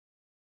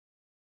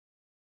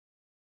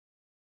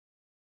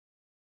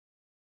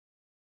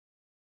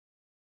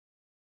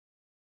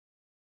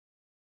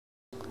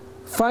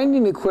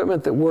finding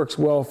equipment that works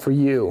well for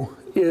you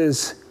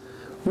is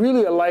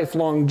really a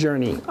lifelong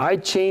journey. I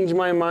change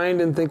my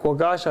mind and think, well,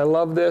 gosh, I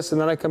love this.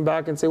 And then I come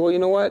back and say, well, you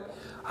know what?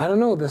 I don't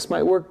know, this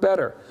might work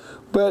better.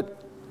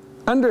 But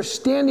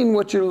understanding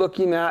what you're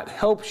looking at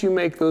helps you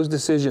make those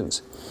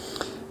decisions.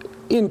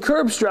 In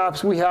curb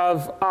straps, we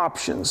have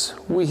options.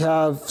 We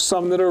have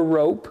some that are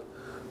rope,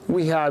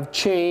 we have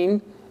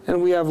chain,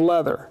 and we have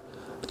leather.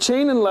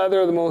 Chain and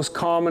leather are the most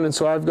common, and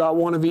so I've got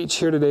one of each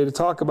here today to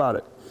talk about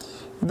it.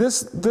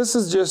 This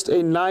is just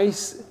a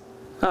nice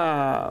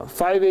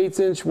 5/8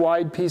 inch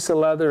wide piece of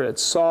leather.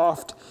 It's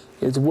soft,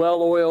 it's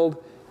well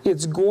oiled,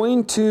 it's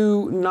going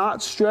to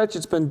not stretch,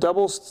 it's been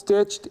double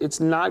stitched, it's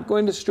not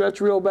going to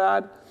stretch real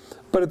bad,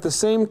 but at the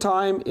same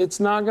time, it's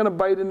not going to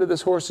bite into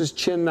this horse's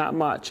chin that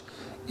much.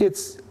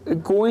 It's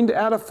going to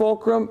add a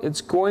fulcrum,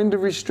 it's going to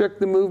restrict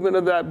the movement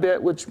of that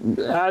bit, which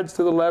adds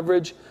to the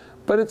leverage,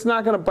 but it's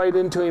not going to bite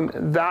into him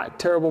that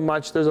terrible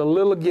much. There's a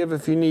little give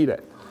if you need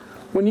it.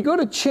 When you go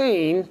to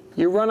chain,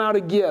 you run out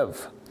of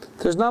give.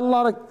 There's not a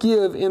lot of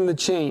give in the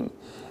chain,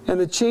 and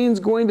the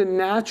chain's going to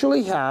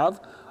naturally have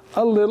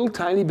a little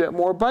tiny bit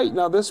more bite.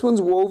 Now this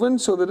one's woven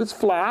so that it's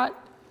flat,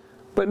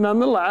 but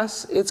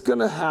nonetheless, it's going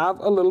to have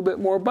a little bit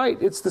more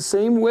bite. It's the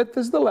same width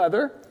as the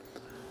leather.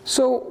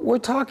 So we're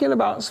talking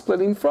about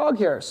splitting frog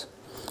hairs.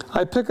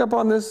 I pick up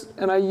on this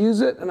and I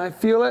use it and I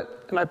feel it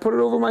and I put it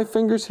over my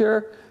fingers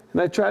here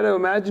and I try to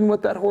imagine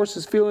what that horse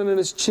is feeling in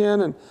his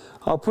chin, and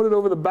I'll put it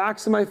over the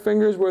backs of my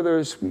fingers where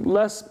there's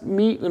less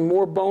meat and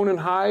more bone and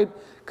hide,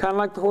 kind of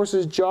like the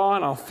horse's jaw,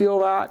 and I'll feel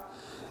that.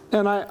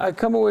 And I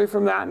come away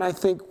from that and I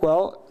think,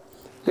 well,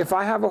 if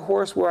I have a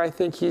horse where I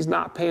think he's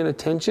not paying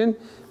attention,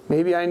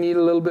 maybe I need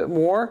a little bit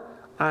more,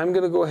 I'm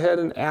going to go ahead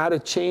and add a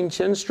chain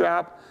chin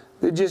strap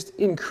that just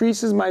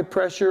increases my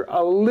pressure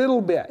a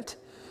little bit.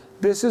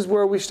 This is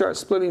where we start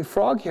splitting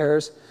frog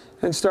hairs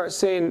and start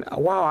saying,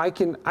 wow, I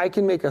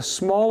can make a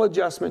small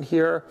adjustment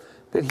here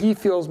that he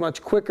feels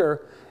much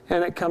quicker,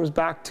 and it comes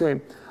back to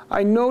him.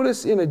 I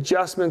notice in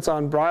adjustments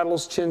on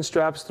bridles, chin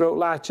straps, throat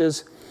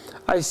latches,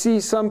 I see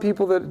some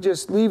people that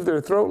just leave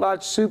their throat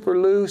latch super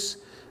loose,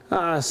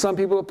 some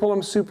people that pull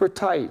them super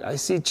tight. I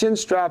see chin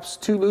straps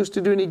too loose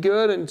to do any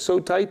good and so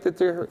tight that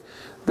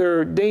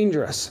they're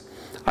dangerous.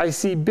 I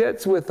see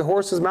bits with the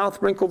horse's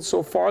mouth wrinkled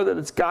so far that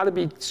it's got to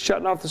be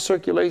shutting off the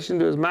circulation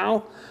to his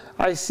mouth.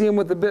 I see them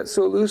with the bit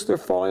so loose they're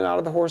falling out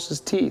of the horse's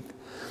teeth.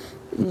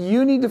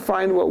 You need to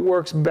find what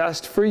works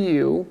best for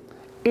you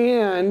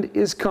and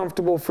is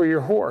comfortable for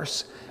your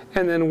horse,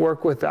 and then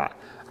work with that.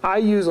 I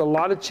use a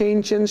lot of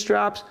chain chin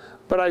straps,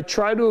 but I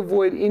try to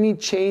avoid any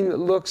chain that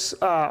looks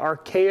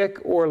archaic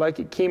or like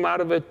it came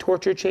out of a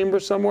torture chamber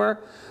somewhere.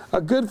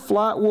 A good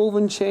flat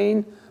woven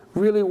chain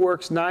really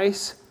works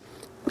nice,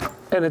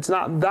 and it's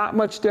not that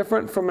much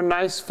different from a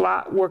nice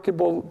flat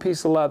workable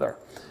piece of leather.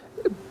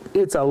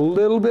 It's a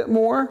little bit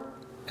more,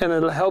 and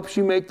it helps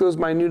you make those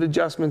minute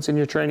adjustments in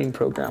your training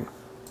program.